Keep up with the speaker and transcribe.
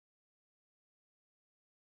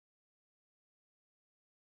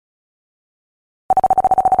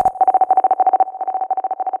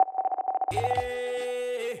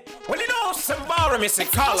Well, you know, some bar me Seh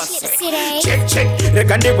Calaz. Check. The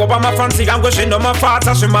candy boba my fancy gango she no my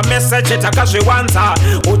father she my message taka she wanta.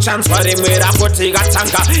 O chance for him where I put tiga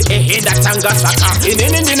tanga. Hinda tanga saka.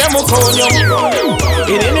 Inini mukonyo.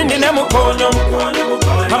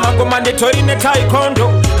 Mama go mandatory ne taekwondo.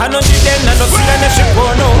 Hano jidena no sila ne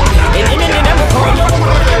shipono. Inini mukonyo.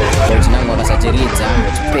 Continua ora sacerita,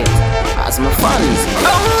 chupeta. As my fans.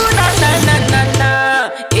 Oh na.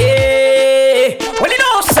 Well, you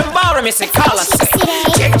know, some bar me Seh Calaz.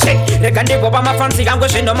 Check. The candy boba my fancy gango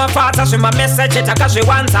she no my father she my message taka she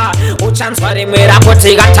wanta. O chance for him where I put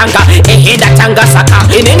tiga tanga. Hinda tanga saka.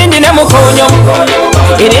 Inini mukonyo.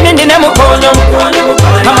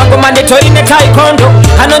 Mama go mandatory ne taekwondo.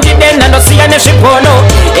 Hano jidena no siya ne shipono.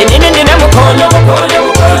 Inini mukonyo.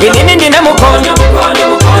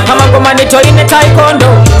 Mama go mandatory ne taekwondo.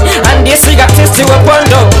 And this we got this to a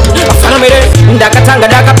pondo. Afana mere ndakatanga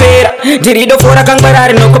ndakapera. Dirido fora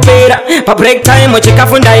kangbarari no kopera. Pa break time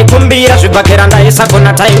chikafunda ikumbira. Zvibakera ndaisa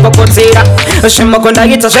kona time kokotsira. Shimoko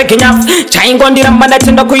ndaita shekinya. Chaingo ndiramba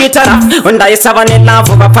tendo kuitara. Ndaisa vane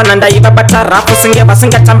love vapana ndaiva batara. Kusinge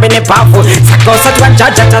basinga tambe ne bavu. Sakosa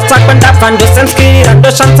twajaja tasakwa ndapando senskira.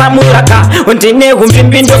 Ndo shanta muraka. Undine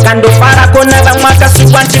humvimbindo kando fara kona vamwaka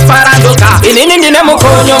sikwanti farandoka. Inini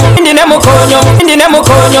mukonyo.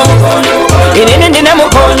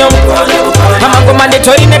 Mama go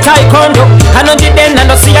mandatory ne taekwondo. Hano jidena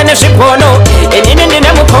no siya ne shipono. Inini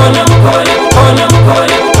mukonyo.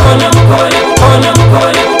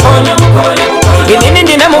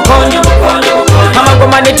 Mama go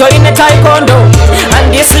mandatory ne taekwondo.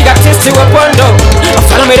 And this we got this to a pondo.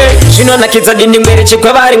 Afana mere shino na kiza dindi mbere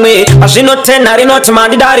chikwa bari mwe. Ashino tena rino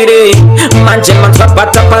tumandi darire. Manje manza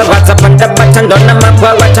bata panda batando na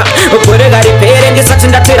mapwa wata. Ukure gari pere ndi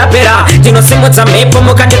satinda terapera. Jino simu za mepo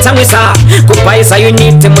mukande tamwisa. Kupaisa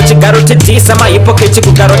unite muchigaro titisa. Mahipokriti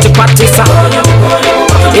kugaro tipatisa.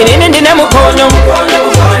 Inini mukonyo.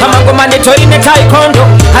 Mama go mandatory ne taekwondo.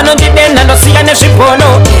 Hano jidena no siya ne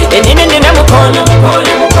shipono. Inini mukonyo.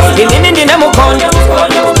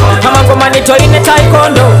 Mama go mandatory ne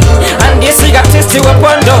taekwondo. And this we got this to a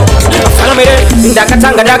pondo. Afana mere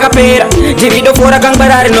ndakatanga ndakapera. Dirido fora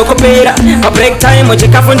kangbarari no kopera. Pa break time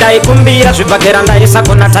chikafunda ikumbira. Zvibakera ndaisa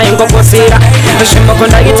kona time kokosira. Shimoko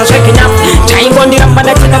ndaita shekinya. Chaingo ndiramba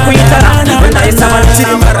tenda kuitara. Ndaisa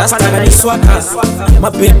vanitiri marastaganiswaka.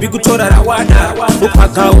 Mabebi kutora rawada.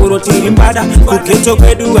 Upaka uro tirimbada. Kuketo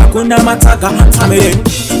kwedu hakuna mataka. Tamere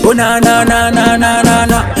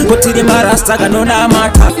na. Kutiri marasta ganona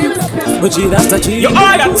mata. Rasta G. Your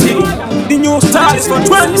royalty. The new style is for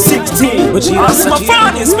 2016. That's my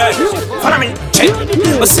funniest man. Follow me, check.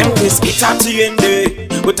 But simply skit up to you in the.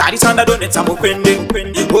 But I decided to do it. I'm a quende.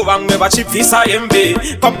 Over me, but she feels I am be.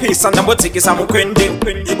 Compis and the boutiques. I'm a quende.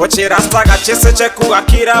 But she rasta got chess a check.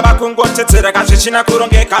 Akira Bakungo Tetera Kachina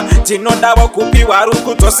Kurongeka. Tino Davo Kupi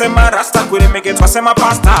Waruku to Sema Rasta couldn't make it for Sema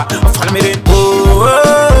Pasta. Follow me then. Oh,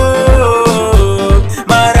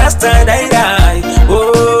 my Rasta die.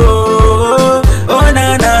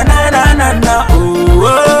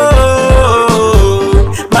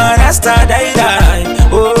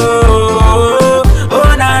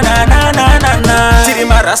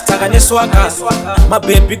 Rastaganiswaka.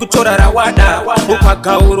 Mabebi kutora rawada.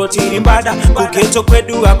 Upaka uro tirimbada. Kuketo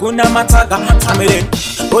kwedu hakuna mataka. Tamere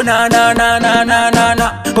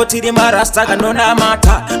na. Otiri marasta ganona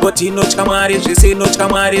mata. Otino chamari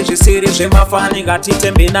jisiri jemafani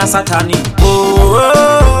gatitembe na satani.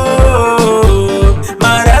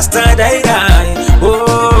 Marasta dai. Na.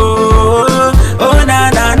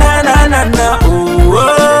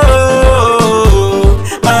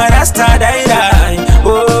 Marasta dai.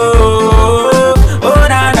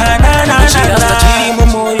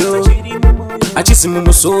 Achisimu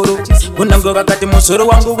musoro. Unango bakati musoro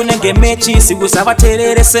wangu unenge mechi. Sigusava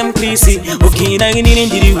terere semplisi. Ukina inini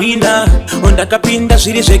ndiri wina. Undakapinda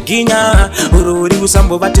shiri sheginya. Ururi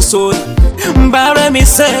usambo bati sori. Mbare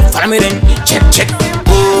mise. Faramiren. Check.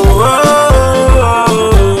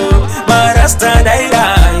 Marasta dai.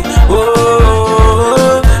 Na.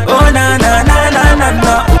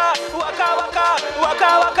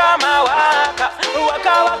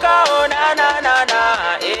 Waka, oh na,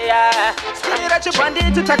 yeah. Chipandi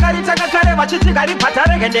to Takari Takare, watch it chitigari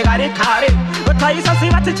patare gende gari kare utaisa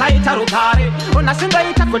sivati chaita rukare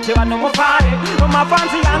unasingaita kuti vanomufare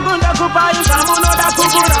mafanzi yangu ndakupaisa munoda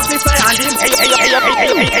kukurasisa handi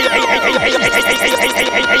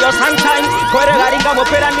eyo sunshine kore gari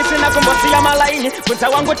ngamopera ndisina kumbosiya malaini kuta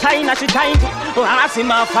wangu taina chitaindi hasi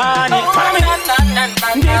mafani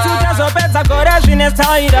ndisutazopedza gore zvine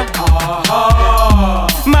staira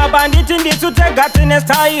mabanditi ndisutega tine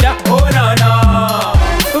staira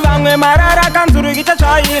vamwe marara kanzurukita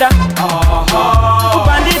tsvaira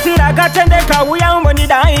banditi rakatendeka uya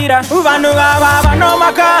umbonidaira vanhu vava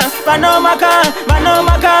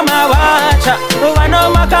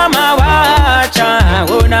vanomaka mavacha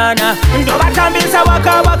onana ndovatambisa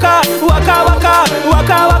waka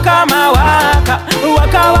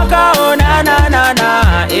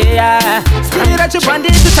onananana eya sirira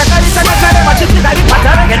chibanditi chakarisa kakare vachitigari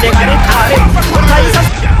patara gendegari kare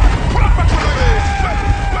utaisa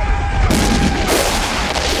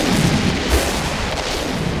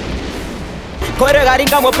kore gari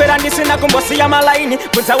ngamopera ndisina kumbosiya malaini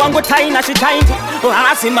kunza wangu taina chitaindi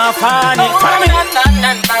hasi mafani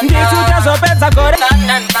ndisutazopedza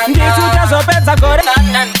gore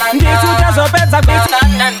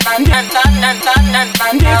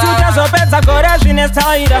ndisutazopedza gore zvine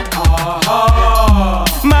staira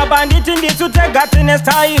mabanditi ndisutega tine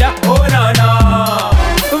staira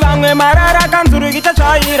vamwe marara kanzurukita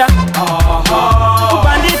tsvaira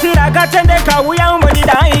banditi rakatendeka uya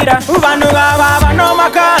umbonidaira vanhu vava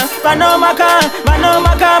vanomaka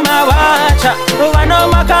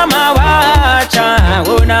mavacha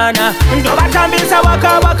onana ndovatambisa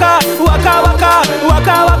waka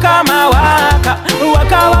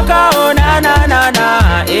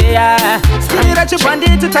onananana eya sirira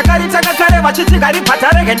chibanditi takarita kakare vachitigari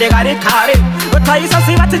patare gendegari kare utaisa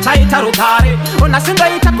sivati chaita rukare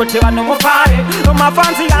unasingaita kuti vanomufare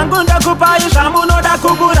mafanzi yangu ndakupai zvamunoda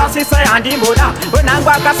kukurasisa handimboda unangu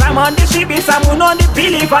akasama ndisvibisa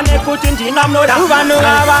munondipiliva nekuti ndina munoda vanhu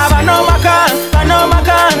ava vanomaka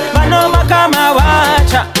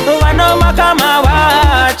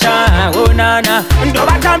mavacha onana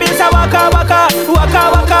ndovatambisa waka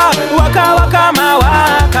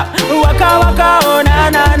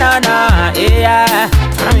onananana eya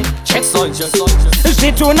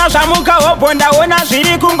zvituna zvamukahopo ndaona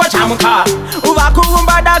zviri kungochamuka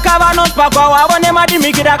vakuumba daka vanospakwa wavo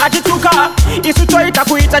nemadimikira akatituka isu toita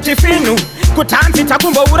kuita chifinu kutanzi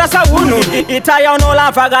takumbourasa unhu itaya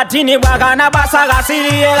unolavha katini bwakana basa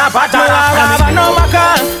kasiriyera patara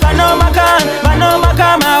vanomaka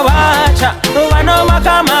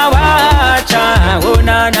mavacha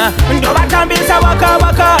onana ndovatambisa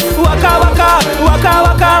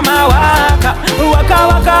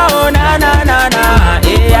waka onananana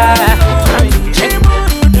eya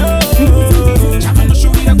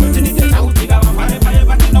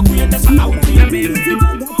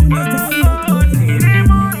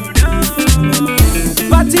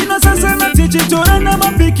vatinosasema tichitora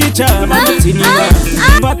namapikicha vanotiniwa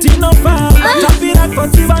vatinofa vatapira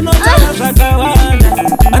koti vanotara zvakawanda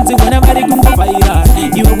vanziwana vari kungofaira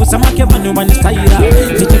iwe kusamake vanhu vanestaira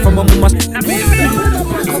tichifamba mumas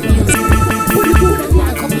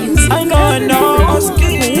I know,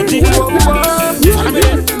 skinny,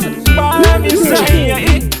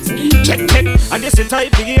 andisi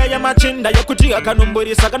taipigia ya machinda yokuti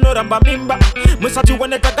akanomborisa kanoramba mimba musati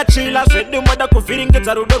wone takachila zvedu moda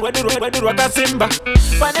kuvhiringidza rudo rwedu rwakasimba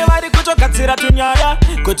pane vari kutogatsira tunyaya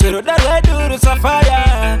kuti rudo rwedu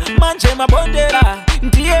rusafaya manje mabondera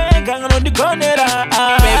ndiye ganganondigonera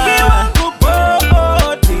bebi wangu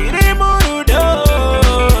po tiri murudo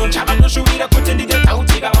chavanoshuwira kuti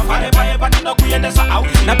ndidetautika vafare paye patinokuendesa au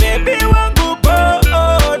na bebi wangu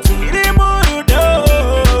po tiri murudo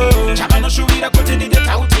chavanoshuwira kuti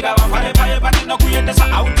ndidetautika vafare paye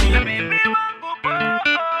patinokuendesa auti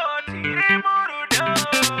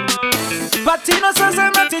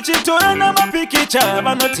patinosasema tichitora namapikicha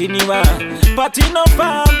vanotiniwa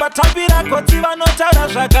patinofamba tapira koti vanotara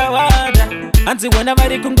zvakawanda hanzi wena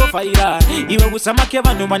vari kungofaira iwe usamake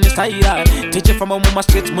vanhu vanestaira tichifamba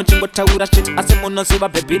mumastreet muchingotaura shit asi munoziva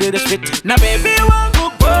bhebhiriri swit na bebi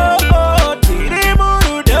wangu po tiri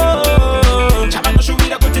murudo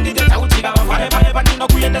chavanoshuwira kuti ndidetautika vafare paye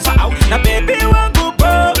patinokuendesa au na bebi wangu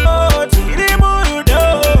po tiri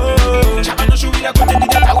murudo chavanoshuwira kuti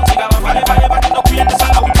ndidetautika vafare paye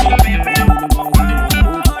patinokuendesa auti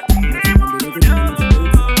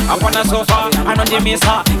apana sofa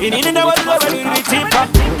anondimisa inini ndavaruritipa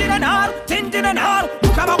tindinenar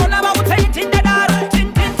ukavavona vautaitindenar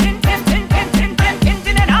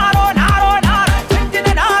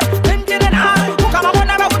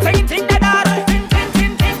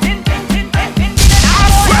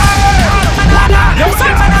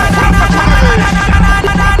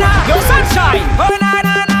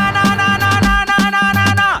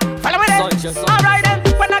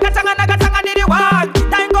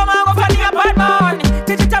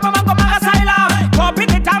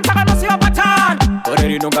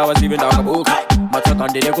nunga wasibe ndakabuka matsoka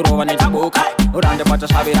ndile kurova netabuka urande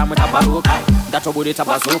pachashavira mutabaruka ndatobuditsa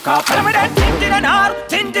bazuka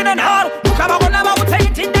tindine naro ukavakona vakutsengi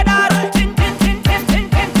tinde naro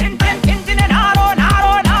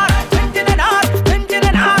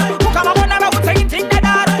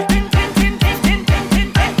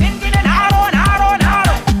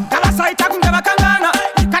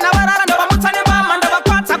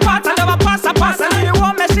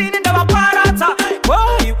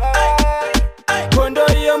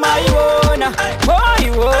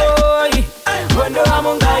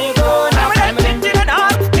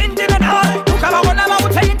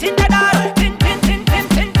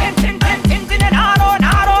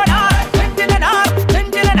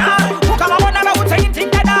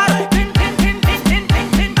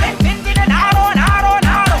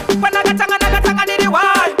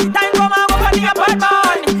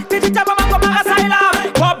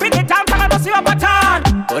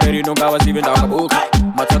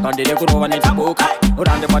ndile kurova netabuka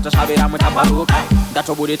urande pachashavira mutabaruka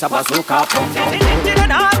ndatobuditsa bazuka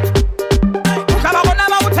ukavakona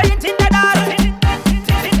vakutsengi tinde naro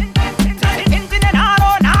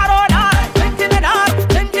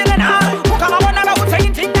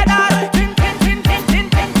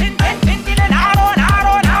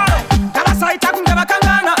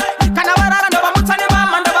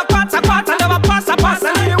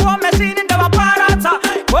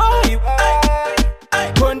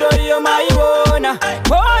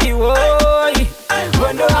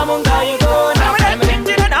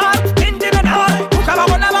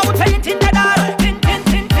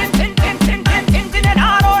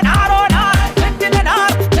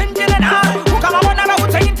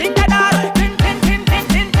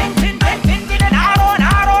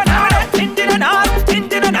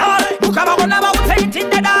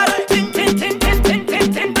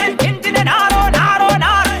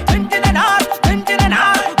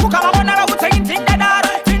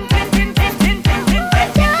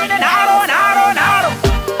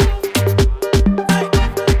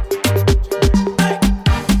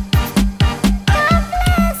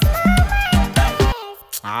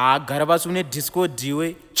Garabasune disco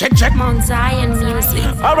diwe check Mount Zion music.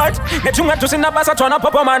 Alright, netunga tusina basa twana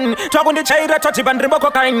popo man twakundi chaira toti bandribo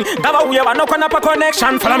cocaine ndaba uye vanokona pa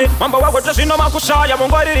connection follow me mambo wako tuzino makushaya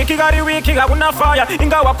mongori kigari wiki hakuna fire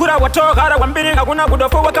inga wakura watogara wambiri hakuna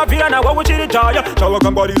kudofo wakavira na wawuchiri jaya chawa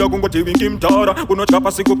kambarira kungoti winki mtara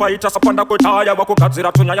unochapa siku paita sapanda kutaya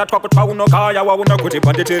wakugadzira tunyaya twakutwa unokaya wauna kuti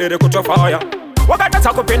banditerere kutofaya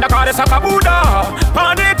wakatadza kupinda kare sakabuda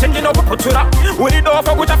pandi tindinokuputura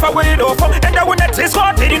uridofo kuchafa uridofo ende une disco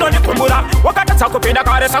tirinondikumbura wakatadza kupinda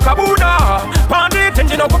kare sakabuda pandi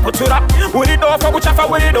tindinokuputura uridofo kuchafa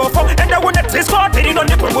uridofo ende une disco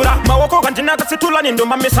tirinondikumbura maoko kandinakasitula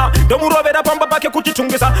nindomamisa ndomurovera pamba pake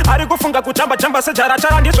kuchitungisa ari kufunga kutamba jamba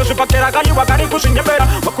sejarachara ndizvo zvipakera kaiwa kari kuzvinyembera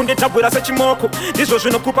wakunditabwira sechimoko ndizvo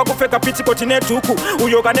zvinokupa kupfeka pitsikoti nedhuku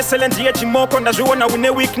uyo kane selenzi yechimoko ndazviona une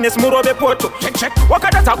weakness murove poto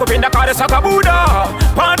wakatadza kupinda kare sakabuda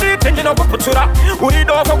pandi tindinokuputura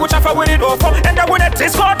uridofo kuchafa uridofo ende une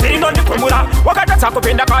disco tirinondikumbura wakatadza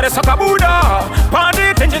kupinda kare sakabuda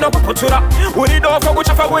pandi tindinokuputura uridofo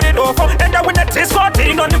kuchafa uridofo ende une disco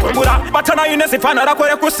tirinondikumbura batana ine zifana rako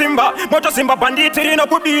rekusimba moto simba banditi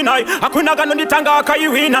rinokudinai hakuna kanonditanga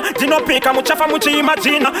akaiwina ndinopika muchafa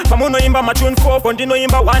muchiimajina pamunoimba matune 4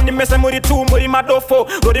 ndinoimba 1 mese muri 2 muri madofo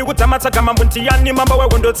rori kudzamatsaga mambo ndiyani mamba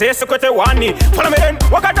wehondo dzese kwete 1 Follow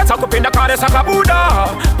wakatadza kupinda kare sakabuda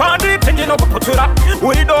pandi tindinokuputura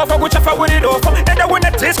uridofo kuchafa uridofo ende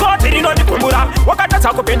une disco tirinondikumbura wakatadza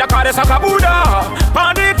kupinda kare sakabuda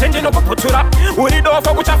pandi tindinokuputura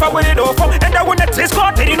uridofo kuchafa uridofo ende une disco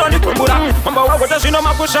tirinondikumbura mamba wagote zvino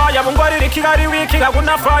makushaya mungwariri kigari wiki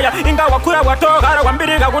hakuna faya inga wakura watogara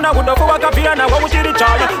wambiri hakuna kudofo wakabvira nawo uchiri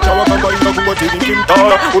chaya chawakambainga kungoti wingi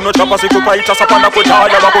mtara unochapa siku paita sapanda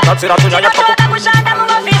kutaya wakugadzira tunyaya Kushanda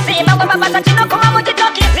mumofisi, mambo mabasa chinokuma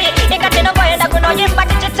muchitokizi Ikatinogoenda kunoyimba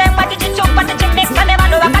tichitsemba tichichupa tichimiksa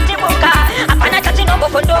nevanu vakatibuka Hapana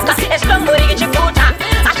chatinongofunduka, esitonguri ichikuta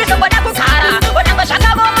Ashisongoda kukara, onango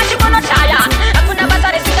zvakavoma chikono chaya Hakuna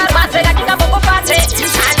basa risingarwadze ratingambokupate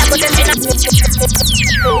Kana kuti zina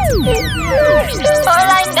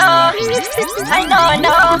All I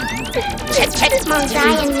know Check Mount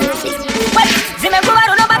Zion music Zimekuva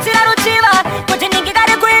runobatsira ruchiva Kuti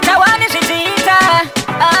ningikari kuita wani zvichiita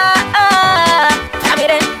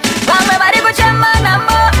Tamire Vamwe vari kuchema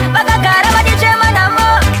namo Vakagara vachichema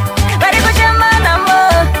namo Vari kuchema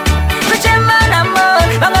namo Kuchema namo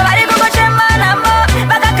Vamwe vari kuchema namo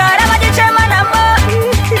Vakagara vachichema namo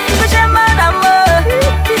Kuchema namo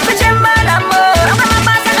Kuchema namo Vamwe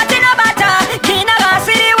mabasa katinabata Kina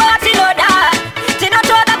gasiri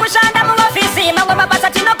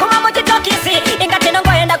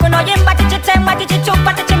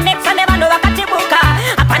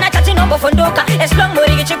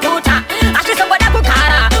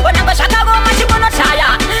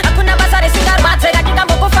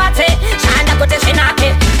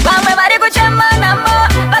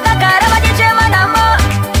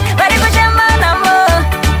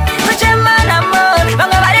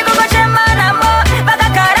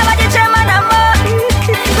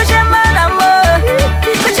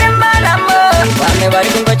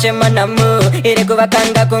kuchema namo iri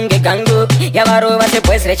kuvakanga kunge gangu yavarova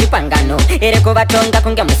sebwezi rechipangano iri kuvatonga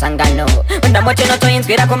kunge musangano ndamo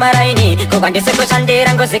tinotoinzwira kumaraini kuva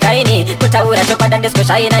ndisekushandira ngozikaini kutaura chokwada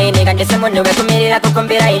ndisikoshainaini kandisi munhu wekumirira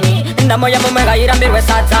kukumbiraini ndamo yamumwe ngairambirwe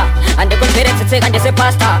sadza handikunzwire tsitsika ndisi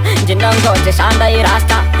pasta ndinongonze shanda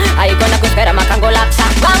irasta haigona kuswera makangolapsa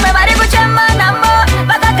vamwe vari kuchema namo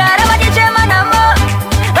vakagara vachichema namo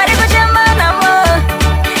vari kuchema namo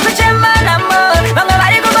kuchema namo vamwe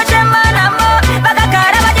vari kuchema namo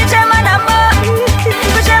vakagara vachichema namo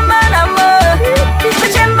kuchema namo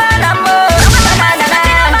kuchema namo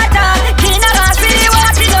tinamata tinarasiwa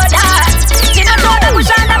tinoda tinotoda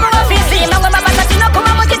kushanda muofisi mamwe mabasa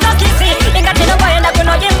tinokuma muchitokisi inga tinongoenda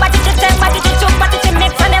kunoimba tichitengwa tichichupa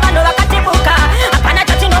tichimiksa nevanhu vakatibuka hapana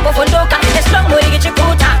chatinongofundука esilong muri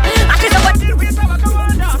kichikuta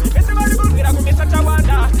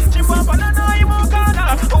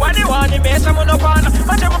wani mesa munokwana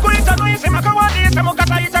manje mukuita noise makawandisa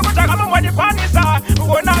mukataita kutaka mumwanikwanisa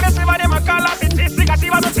uona vese vane makala sitisi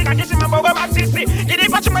kasivanotsinga ndisi mambogo matisi ndiri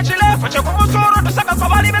pachimwe chilefu chekumusoro ndosaka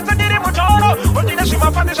kwavari vese ndiri mutoro undine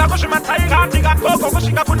zvimafani zvako zvimatsaigati kakoko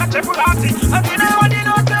kusvika kuna chefulati andine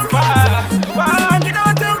wandinotemba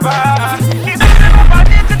wandinotemba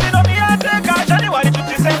isisemafaniti tinomiateka january to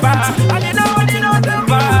december andine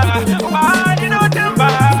wandinotemba wandinotemba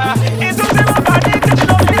isisemafaniti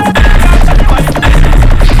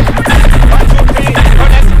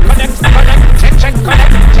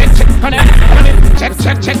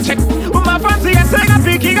check umafansi yaseka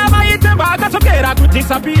piki kamayitemba akatokera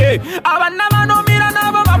kudisapie avana vanomira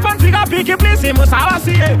navo vafansi kapiki plisi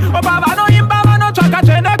musavasiye oba vanoimba vanotsvaka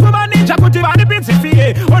tsvene kuvaninja kuti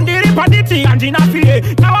vandipinzifie ondiri panditi handinafiye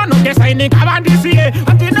navanongesaini kavandisiye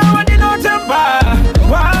handina wandinotemba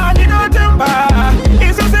wandinotemba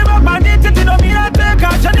isisivabanditi tinomira teka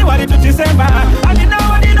january to december handina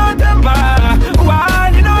wandinotemba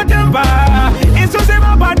wandinotemba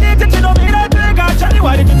isisivabanditi tinomira teka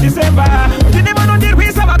january to december tini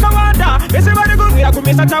vanondirwisa vakawanda vese vari kurwira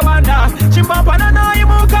kumisa tawanda chimbambana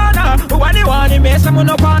naimukana wani mesa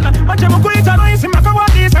munokwana manje mukuita noisi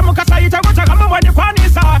makawandisa mukasaita kutaka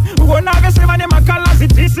mumwanikwanisa uona vese vane makalazi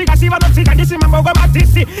disi kasi vanotsika ndisi mambogo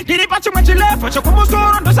matisi ndiri pachimwe chilefu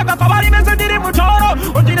chekumusoro ndosaka kwavari vese ndiri mutoro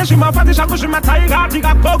undine zvimafanzi zvangu zvimatsaigati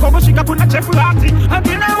kakoko kusvika kuna chefulati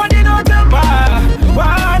handine wandinotemba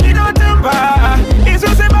wandinotemba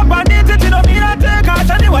isusi mabanditi tinomira teka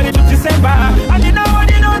january to december handina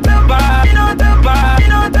wandinotemba inotemba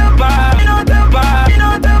inotemba inotemba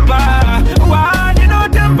inotemba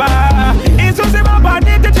wandinotemba isusi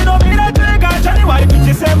mabanditi tinomira teka january to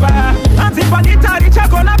december hanzi panditari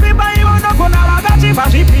chakona pimba ivonokona vakachiva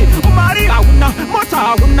zvipi umari hauna mota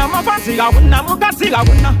hauna mafanzi hauna mukadzi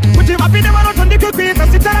hauna kuti vapinde vanotondikukwisa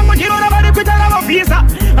sita rangu ndiro ravari kuita ravobvisa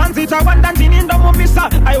hanzi tawanda ndini ndomumisa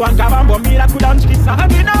aiwanga vambomira kudantyisa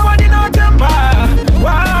handina wandinotemba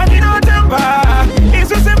wandinotemba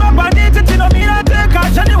isusi mabanditi tinomira teka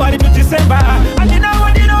january to december handina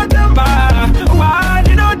wandinotemba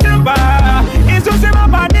wandinotemba isusi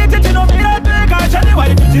mabanditi tinomira teka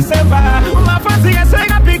january to december mafanzi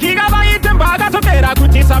yeseka kavayitemba akatopera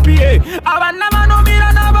kutisapie avana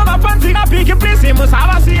vanomira navo vafanzi kapiki plisi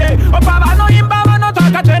musavasiye opa vanoimba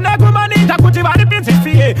vanotsvaka tsvene kumaninja kuti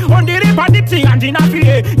varipinzifie ondiri panditi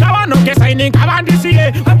handinafiye navanongesaini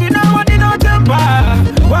ngavandisiye handina wandinotemba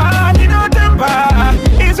wandinotemba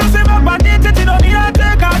isusi mabanditi tinomira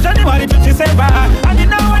teka january to december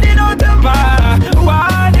handina wandinotemba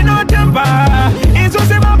wandinotemba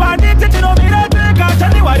isusi mabanditi tinomira teka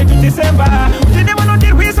january to december tine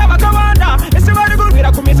vanondirwisa vakawanda esi vari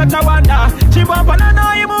kurwira kumisa tawanda chimbambana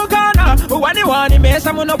naimukana wani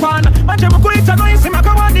mesa munokwana manje mukuita noisi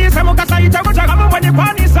makawandisa mukasaita kutaka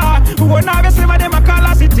mumwanikwanisa uona vese vane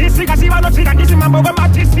makalasi disi kasi vanotsika ndisi mambogo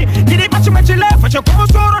matisi ndiri pachimwe chilefu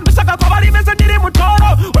chekumusoro ndosaka kwavari vese ndiri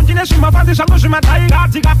mutoro ondine zvimafanzi zvangu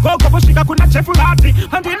zvimatsaigati kakoko kusvika kuna chefulati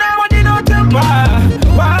handine wandinotemba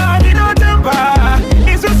wandinotemba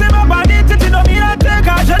isusi mabanditi tinomira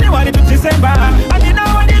teka january to december handina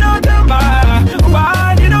wandinotemba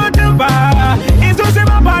wandinotemba isusi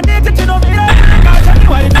mabanditi tinomira teka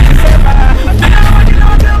january to december handina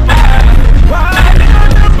wandinotemba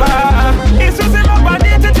wandinotemba isusi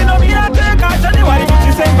mabanditi tinomira teka january to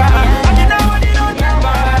december handina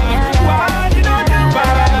wandinotemba wandinotemba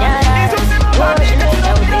isusi mabanditi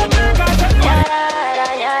tinomira teka january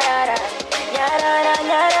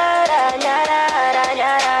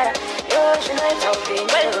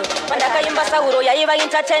sauro yaiva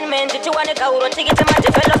entertainment tiwane kauro tikiti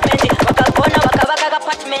madevelopment vakagona vakavaka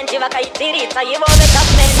apartment vakaitiritsa ivo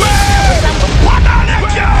vegovernment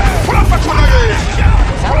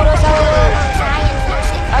sauro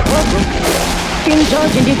King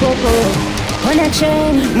George ndikoko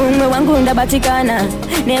connection mumwe wangu ndabatikana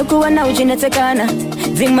nekuwana uchinetsekana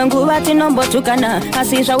dzimwe nguva tinombotukana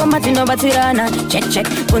asi zvawama tinobatsirana check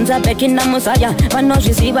kunza beki namusaya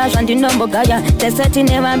vanozviziva zvandinombogaya tese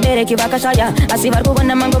tine vambereki vakashaya asi vari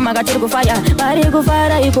kuvona mango makatiri kufaya vari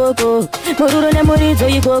kufara ikoko mururu nemuridzo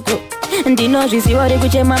ikoko ndinozviziva ri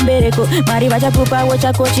kuchema mbereko mari vachakupawo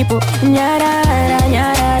chako chipo nyarara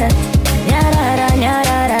nyarara nyarara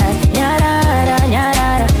nyarara nyarara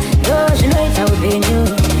nyarara ndo zvinoita upenyu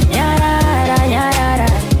nyarara nyarara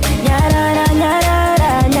nyarara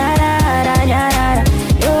nyarara nyarara nyarara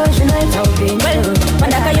ndo zvinoita upenyu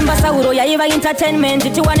pandakaimba sauro yaiva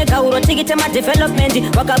entertainment tiwane gauro tikite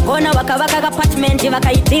madevelopment vakagona vakavaka apartment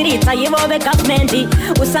vakaitiritsa ivo vegovernment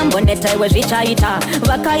usambondeta iwe zvichaita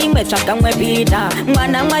vakaimwe tsvakamwe bhita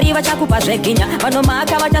mwana mwari vachakupa zveginya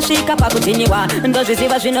vanomaka vachasvika pakudzinyiwa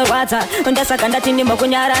ndozviziva zvinorwadza ndasaka ndati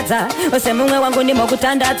ndimokunyaradza semumwe wangu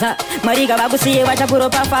ndimokutandadza mwari gavakusiye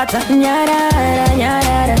vachakuropafadza nyarara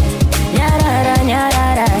nyarara nyarara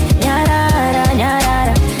nyarara nyarara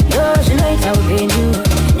nyarara ndozvinoita upenyu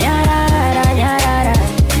nyarara nyarara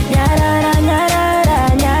nyarara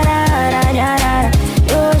nyarara nyarara nyarara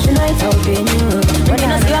ndozvinoita upenyu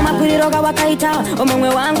ndinoziva makwiriro kawakaita omumwe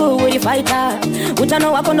wangu uri faita utano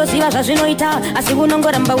hwako ndoziva zvazvinoita asi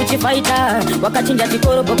unongoramba uchifaita wakachinja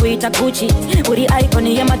chikoropo kuita kuchi uri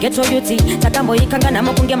iconi yemageto yuti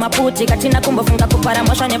takamboikanganamo kunge maputi katina kumbofunga kupara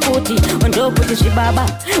mosha neputi ndokuti zvibaba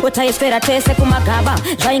utaiswera tese kumagaba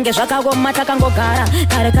zvainge zvakaoma takangogara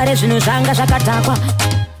kare kare zvinhu zvanga zvakatakwa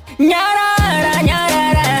nyarara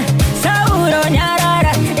nyarara sauro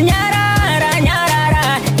nyarara nyarara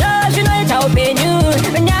nyarara ndozvinoita upenyu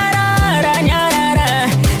nyarara nyarara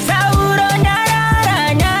sauro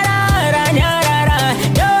nyarara nyarara nyarara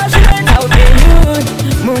ndozvinoita upenyu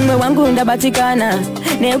mumwe wangu ndabatikana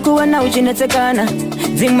nekuona uchinetsekana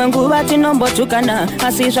dzimwe nguva tinombotukana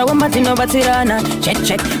asi zvawama tinobatsirana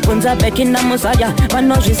check kunza beki namusaya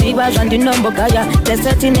vanozviziva zvandinombogaya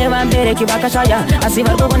tese tine vambereki vakashaya asi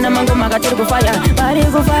vari kuvona mango makatiri kufaya vari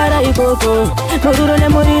kufara ikoko mururu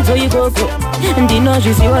nemuridzo ikoko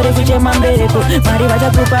ndinozviziva ri kuchema mbereko mari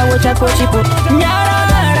vachakupawo chako chipo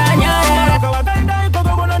nyarara nyarara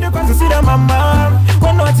Sira mama,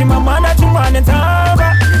 wanoti mama na tumane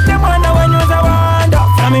nzaba nemwana wanyuza wanda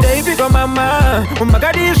family ipiko mama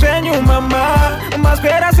umagadi shenyu mama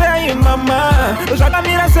umaspera sei mama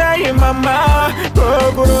zvakamira sei mama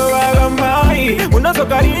kokuro vagamai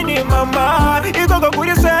unozokarini mama ikoko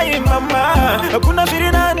kuri sei mama kuna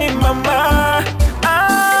zviri nani mama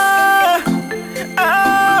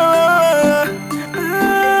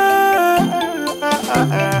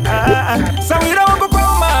Sawira wangu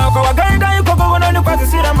kwa wakaida ikoko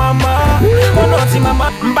wanonikwazisira mama unoti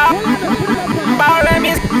mama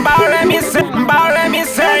mbale mi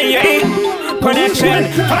say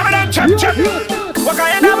connection check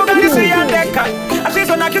wakaenda mugandisi ya ndeka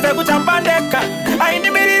asiso nakize kutambandeka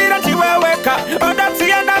ainimirira tiweweka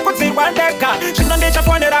odatsiyenda kutsiwandeka shino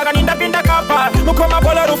ndichafonderaga nindapinda kapa mukoma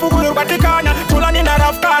bolo rufuguru rwatikana tula nina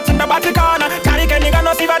rafkati ndabatikana karike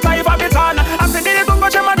ninganosiva taivapitsana asindiri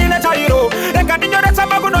kungochema ndine tairo rega ndinyoretsa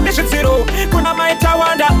makuno ndishitsiro kuna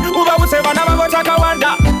maitawanda uva usevana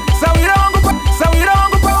vavotakawanda sawira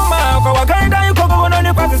wangu kwauma kwa wakaenda ikoko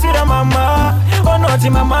unonikwazisira mama onoti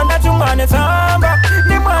mama ndatumwane tsamba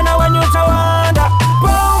ni mwana wanyutawanda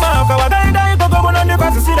kwauma kwa wakaenda ikoko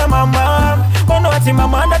unonikwazisira mama onoti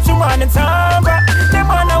mama ndatumwane tsamba ni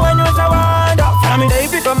mwana wanyutawanda family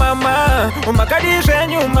ipiko mama umakadi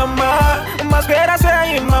zvenyu mama umaswera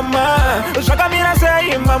sei mama zvakamira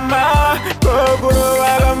sei mama kokuro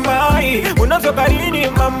vagamai unozokarini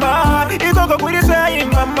mama ikoko kuri sei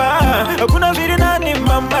mama kuna zviri nani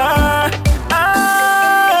mama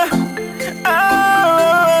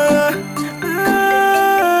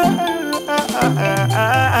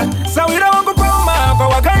sawira wangu kwauma kwa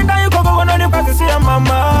wakaenda ikoko unonikwazisira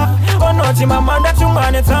mama onoti mama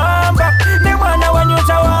ndatumwane tsamba ni mwana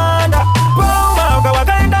wanyutawanda kwauma kwa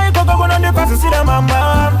wakaenda ikoko unonikwazisira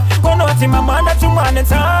mama onoti mama ndatumwane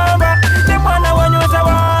tsamba ni mwana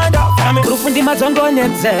wanyutawanda rufundi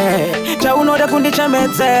mazongonyedze chaunoda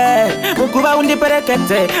kundichemedze muguva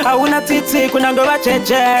undiperekete hauna tsitsi kunango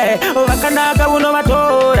vacheche vakanaka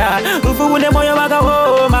unovatora rufu une moyo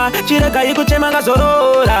vakaoma chirega ikuchema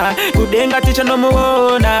ngazorora kudenga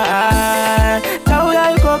tichanomuona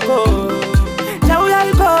tauya ikoko tauya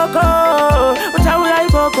ikoko tauya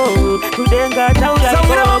ikoko kudenga tauya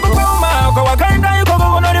ikoko kwa wakaenda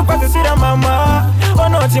ikoko unonikwazisira mama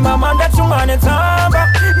onoti mama ndatumwane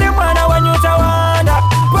tsamba ni mwana wanyutawanda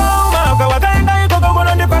kwauma kwa wakaenda ikoko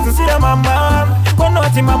unonikwazisira sira mama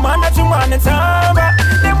konoti mama na chumane tamba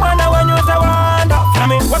ni mwana wenyu tawanda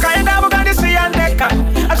Fami wakaenda bugandi siyandeka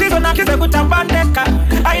Ashizo nakize kutambandeka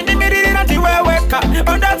Aindi miriri na tiweweka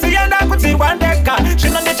Ondati yenda kutiwandeka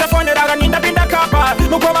Shino ndicha fone raga ninda binda kapa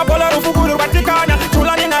Mukoma bola rufuguru batikana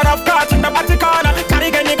Chulani na rafka chinda batikana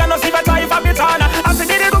Karige niga no siva taifa bitana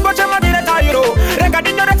Asidiri rungo chema dire tairo Rega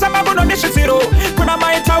dinyo reksa mabuno nishitiro Kuna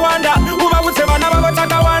maita wanda Uma utsewa na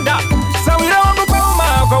bagota wanda Sawira wangu kwa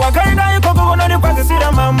uma Kwa wakaida yuko kugono ni kwa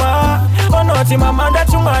zisira mama Onoti mama nda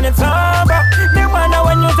chumane tamba Ni mwana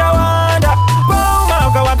wenyu tawanda Kwa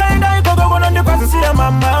uma Kwa wakaida yuko kugono ni kwa zisira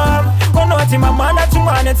mama Onoti mama nda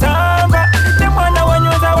chumane tamba Ni mwana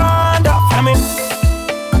wenyu tawanda Fami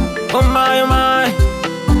Oh my, oh my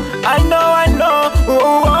I know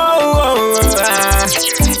ooh, oh, oh.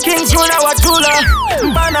 King Tuna watula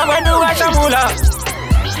Mbana wenu washamula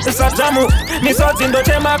Satamu, misoti ndo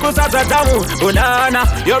tema kusasa tamu Unana,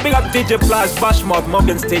 yo big up DJ Plus, Bashmouth,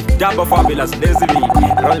 Morgan State, Dabba Fabulous, Lazy B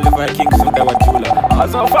Run live King Tuna watula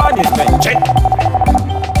As my fan is man, check